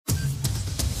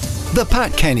The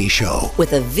Pat Kenny Show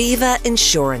with Aviva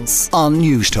Insurance on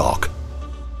News Talk.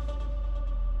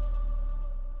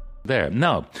 There.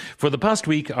 Now, for the past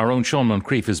week, our own Sean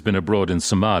Moncrieff has been abroad in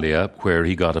Somalia, where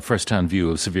he got a first-hand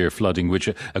view of severe flooding, which,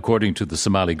 according to the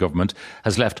Somali government,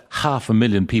 has left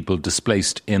 500,000 people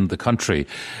displaced in the country.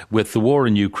 With the war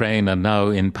in Ukraine and now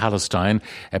in Palestine,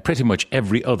 pretty much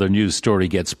every other news story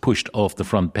gets pushed off the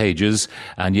front pages,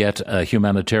 and yet a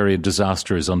humanitarian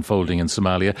disaster is unfolding in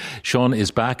Somalia. Sean is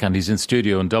back, and he's in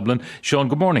studio in Dublin. Sean,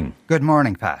 good morning. Good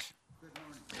morning, Pat.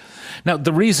 Now,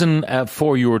 the reason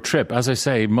for your trip, as I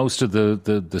say, most of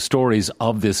the stories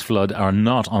of this flood are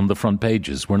not on the front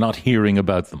pages. We're not hearing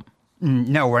about them.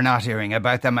 No, we're not hearing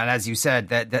about them. And as you said,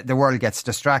 the world gets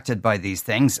distracted by these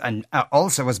things. And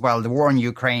also as well, the war in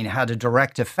Ukraine had a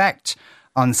direct effect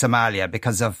on Somalia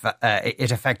because of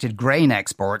it affected grain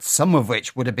exports, some of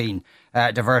which would have been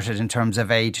diverted in terms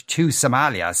of aid to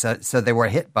Somalia. So they were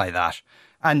hit by that.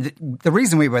 And the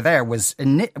reason we were there was,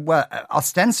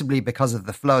 ostensibly because of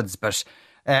the floods, but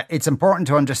it's important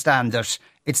to understand that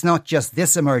it's not just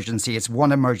this emergency, it's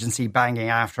one emergency banging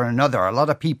after another. A lot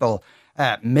of people,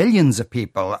 millions of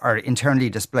people, are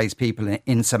internally displaced people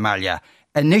in Somalia.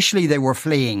 Initially, they were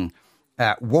fleeing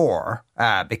war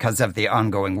because of the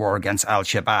ongoing war against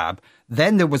Al-Shabaab.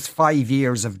 Then there was 5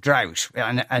 years of drought,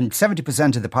 and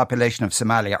 70% of the population of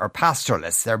Somalia are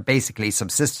pastoralists. They're basically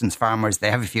subsistence farmers.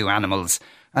 They have a few animals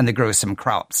and they grow some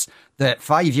crops. The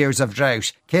 5 years of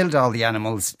drought killed all the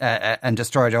animals and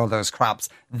destroyed all those crops.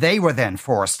 They were then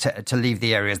forced to leave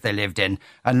the areas they lived in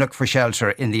and look for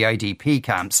shelter in the IDP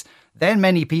camps. Then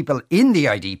many people in the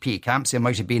IDP camps, who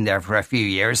might have been there for a few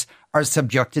years, are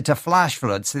subjected to flash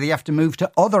floods. So they have to move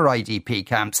to other IDP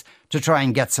camps to try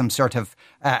and get some sort of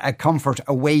a comfort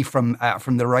away from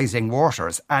the rising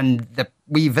waters. And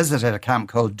we visited a camp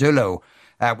called Dullo,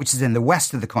 which is in the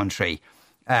west of the country,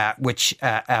 which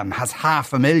has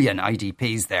 500,000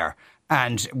 IDPs there.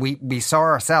 And we saw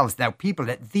ourselves now people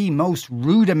at the most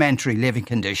rudimentary living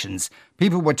conditions.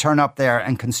 People would turn up there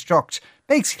and construct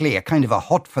basically a kind of a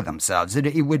hut for themselves.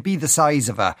 It would be the size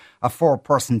of a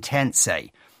 4-person tent,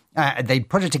 say. They'd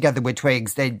put it together with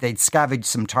twigs. They'd scavenge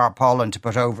some tarpaulin to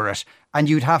put over it. And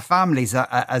you'd have families,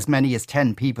 as many as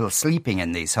 10 people sleeping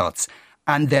in these huts.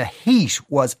 And the heat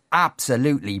was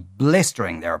absolutely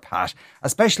blistering there, Pat.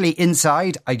 Especially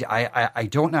inside. I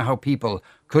don't know how people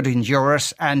could endure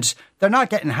it. And they're not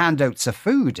getting handouts of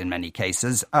food in many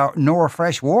cases, nor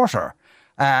fresh water.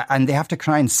 And they have to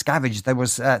try and scavenge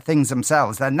those things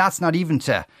themselves. And that's not even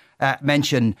to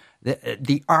mention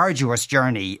the arduous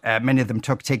journey many of them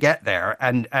took to get there.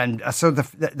 And so the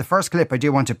first clip I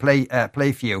do want to play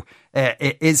for you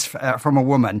is from a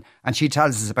woman, and she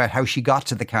tells us about how she got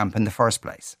to the camp in the first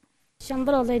place. My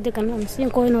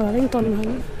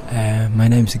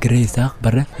name is Grace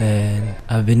Akbar, and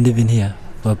I've been living here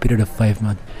for a period of 5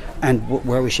 months. And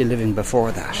where was she living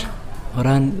before that?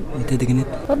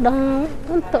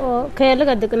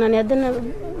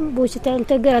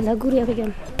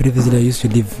 Previously, I used to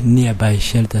live nearby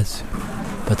shelters,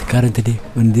 but currently,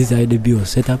 when this IDP was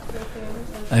set up,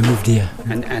 I moved here.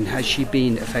 And has she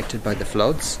been affected by the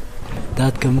floods?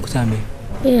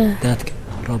 Yeah.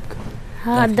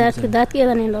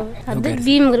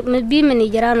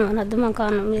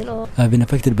 I've been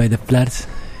affected by the floods,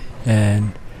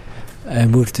 and I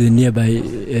moved to the nearby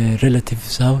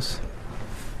relative's house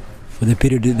for the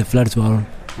period the floods were on.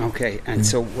 Okay, and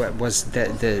so was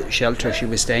the shelter she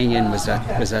was staying in, was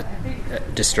that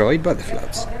destroyed by the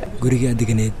floods?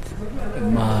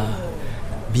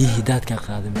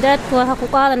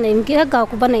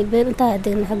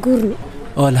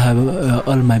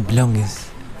 All my belongings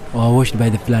were washed by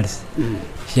the floods.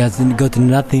 She has got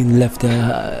nothing left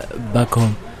back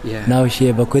home. Yeah. Now she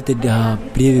evacuated her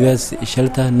previous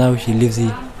shelter. Now she lives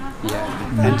here. Yeah.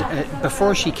 And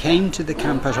before she came to the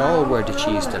camp at all, where did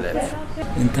she used to live?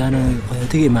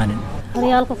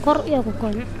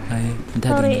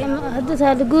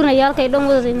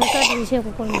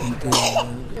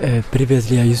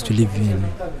 Previously, I used to live in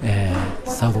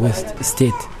southwest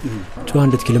state,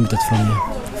 200 kilometers from here,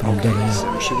 from Delhi.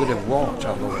 So she would have walked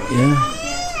all over. Yeah.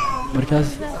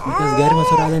 Because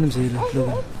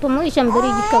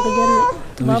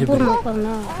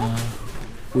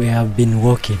we have been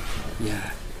walking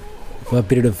for a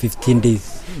period of 15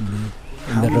 days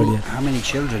in the road. How many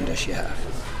children does she have?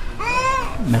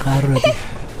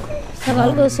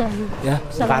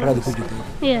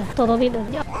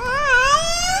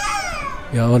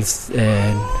 We are all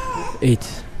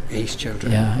 8. 8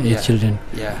 children. Yeah, 8 children.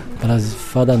 Yeah. Plus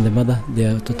father and the mother, they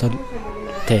are total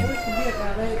 10.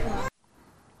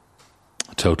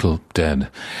 Total dead.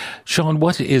 Sean,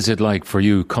 what is it like for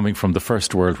you coming from the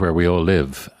first world where we all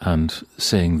live and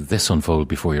seeing this unfold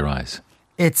before your eyes?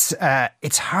 It's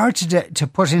hard to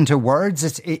put into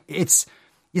words. It's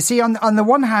you see, on the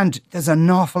one hand, there's an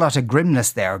awful lot of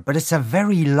grimness there, but it's a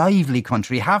very lively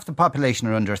country. Half the population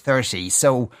are under 30,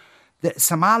 so the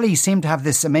Somalis seem to have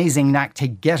this amazing knack to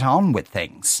get on with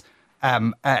things.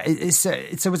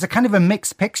 It was a kind of a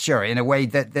mixed picture in a way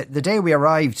that the day we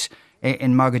arrived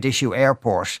in Mogadishu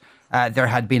airport, there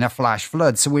had been a flash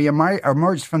flood. So we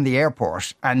emerged from the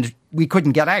airport and we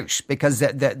couldn't get out because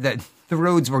the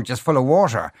roads were just full of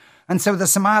water. And so the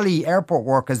Somali airport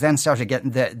workers then started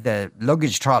getting the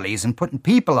luggage trolleys and putting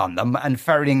people on them and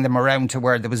ferrying them around to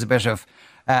where there was a bit of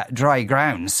dry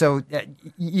ground. So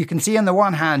you can see on the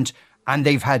one hand, and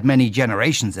they've had many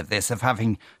generations of this, of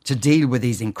having to deal with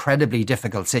these incredibly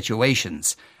difficult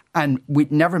situations. And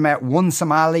we'd never met one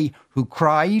Somali who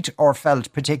cried or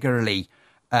felt particularly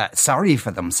sorry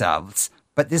for themselves.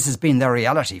 But this has been their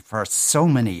reality for so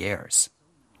many years.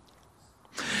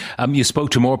 You spoke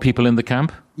to more people in the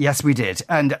camp? Yes, we did.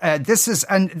 And this is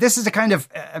a kind of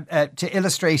to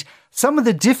illustrate some of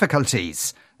the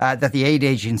difficulties that the aid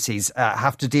agencies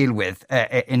have to deal with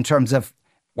in terms of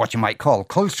what you might call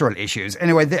cultural issues.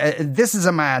 Anyway, this is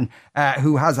a man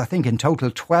who has, I think, in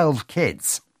total 12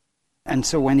 kids. And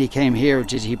so when he came here,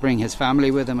 did he bring his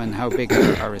family with him, and how big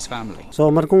are his family?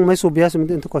 So, 12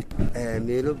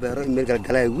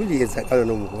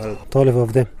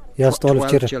 of them. He has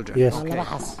 12 children. Yes. Okay.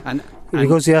 And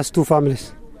because he has 2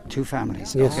 families. 2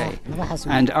 families, yes. Okay.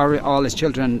 And are all his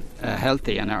children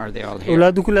healthy, and are they all here?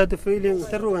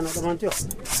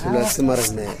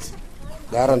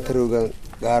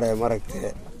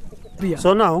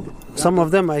 So now, some of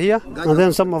them are here, and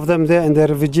then some of them there in the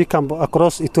refugee camp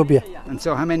across Ethiopia. And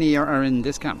so how many are in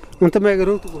this camp? Yeah.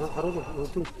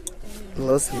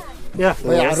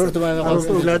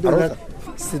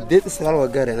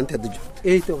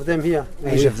 8 of them here.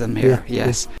 8 of them here,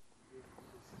 yes.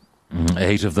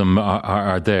 8 of them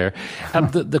are there.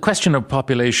 The question of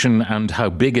population and how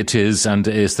big it is, and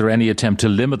is there any attempt to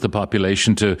limit the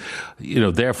population to,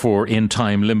 therefore in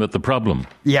time limit the problem?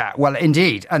 Yeah, well,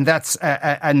 indeed, and that's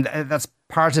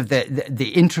part of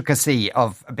the intricacy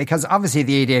of, because obviously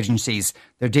the aid agencies,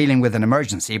 they're dealing with an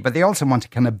emergency, but they also want to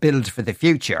kind of build for the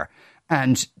future.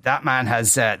 And that man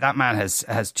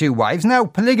has 2 wives. Now,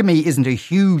 polygamy isn't a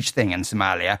huge thing in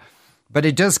Somalia, but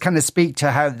it does kind of speak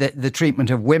to how the treatment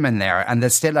of women there, and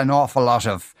there's still an awful lot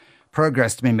of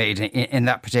progress to be made in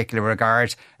that particular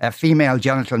regard. Female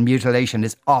genital mutilation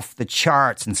is off the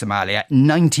charts in Somalia.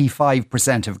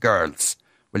 95% of girls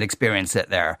will experience it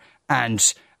there.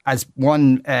 And as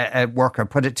one worker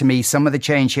put it to me, some of the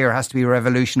change here has to be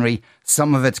revolutionary.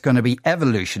 Some of it's going to be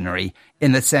evolutionary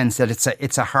in the sense that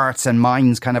it's a hearts and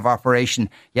minds kind of operation.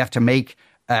 You have to make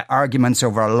arguments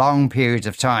over a long period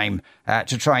of time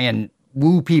to try and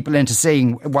woo people into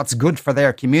saying what's good for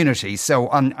their community. So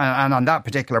on that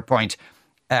particular point,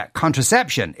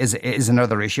 contraception is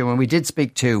another issue. And we did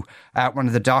speak to one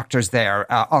of the doctors there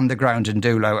on the ground in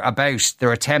Dulo about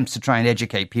their attempts to try and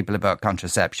educate people about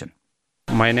contraception.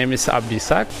 My name is Abdi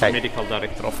Sak, medical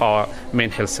director of our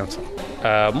main health center.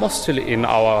 Mostly in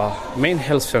our main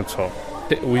health center,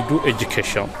 we do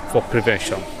education for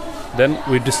prevention. Then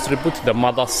we distribute the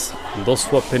mothers, those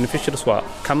who are beneficiaries who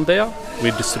come there.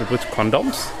 We distribute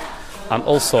condoms, and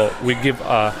also we give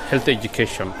health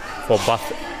education for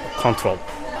birth control.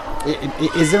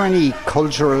 Is there any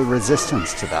cultural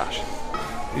resistance to that?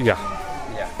 Yeah.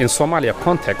 In Somalia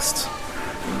context,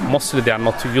 mostly they are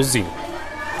not using.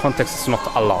 Context is not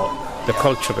allowed. The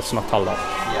culture is not allowed.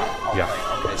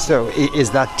 Yeah. Okay. So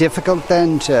is that difficult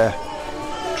then to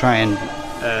try and...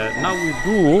 now we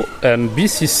do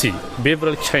BCC,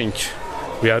 behavioral change.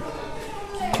 We are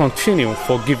continuing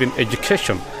for giving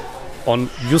education on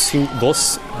using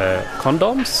those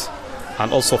condoms,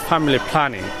 and also family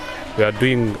planning. We are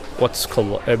doing what's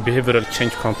called a behavioral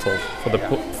change control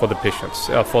for the patients,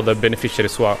 for the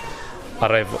beneficiaries who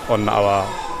arrive on our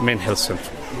main health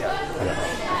center.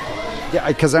 Yeah,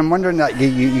 because I'm wondering that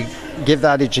you give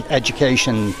that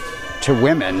education to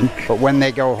women, but when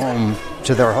they go home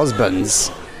to their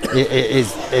husbands,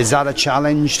 is that a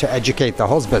challenge to educate the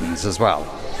husbands as well?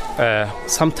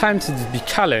 Sometimes it's a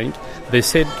challenge. They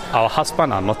said our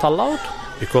husbands are not allowed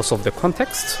because of the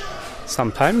context.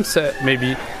 Sometimes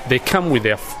maybe they come with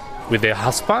their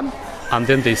husband, and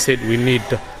then they said we need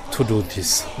to do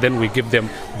this. Then we give them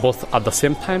both at the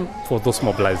same time for those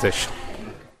mobilization.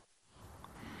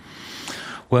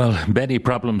 Well, many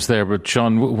problems there, but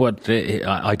Sean, what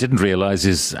I didn't realise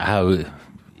is how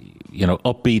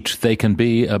upbeat they can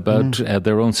be about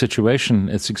their own situation.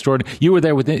 It's extraordinary. You were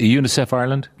there with UNICEF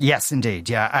Ireland? Yes, indeed,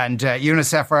 yeah. And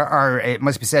UNICEF are, it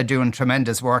must be said, doing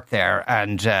tremendous work there.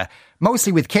 And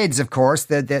mostly with kids, of course.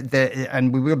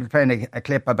 And we will be playing a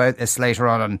clip about this later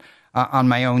on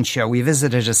my own show. We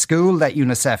visited a school that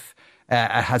UNICEF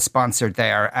has sponsored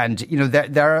there. And,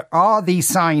 there are these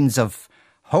signs of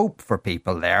hope for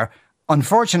people there.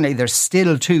 Unfortunately, they're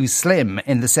still too slim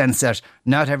in the sense that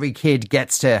not every kid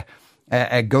gets to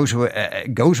go to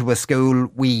a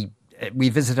school. We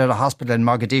visited a hospital in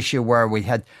Mogadishu where we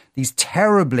had these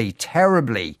terribly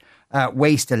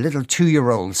wasted little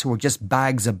 2-year-olds who were just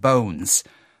bags of bones.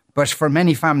 But for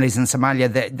many families in Somalia,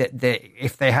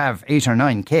 if they have 8 or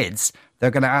 9 kids,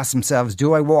 they're going to ask themselves,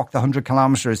 do I walk the 100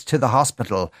 kilometres to the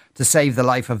hospital to save the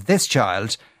life of this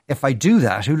child? If I do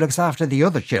that, who looks after the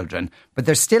other children? But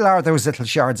there still are those little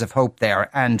shards of hope there.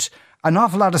 And an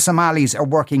awful lot of Somalis are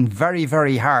working very,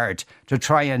 very hard to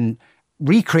try and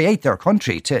recreate their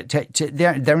country.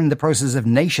 They're in the process of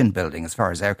nation building as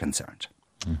far as they're concerned.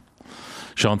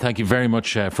 Sean, thank you very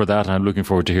much for that. I'm looking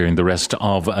forward to hearing the rest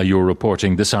of your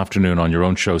reporting this afternoon on your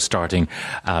own show starting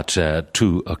at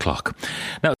 2 o'clock.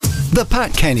 Now, The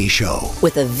Pat Kenny Show.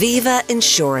 With Aviva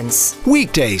Insurance.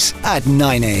 Weekdays at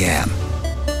 9 a.m.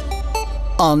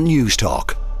 on News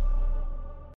Talk.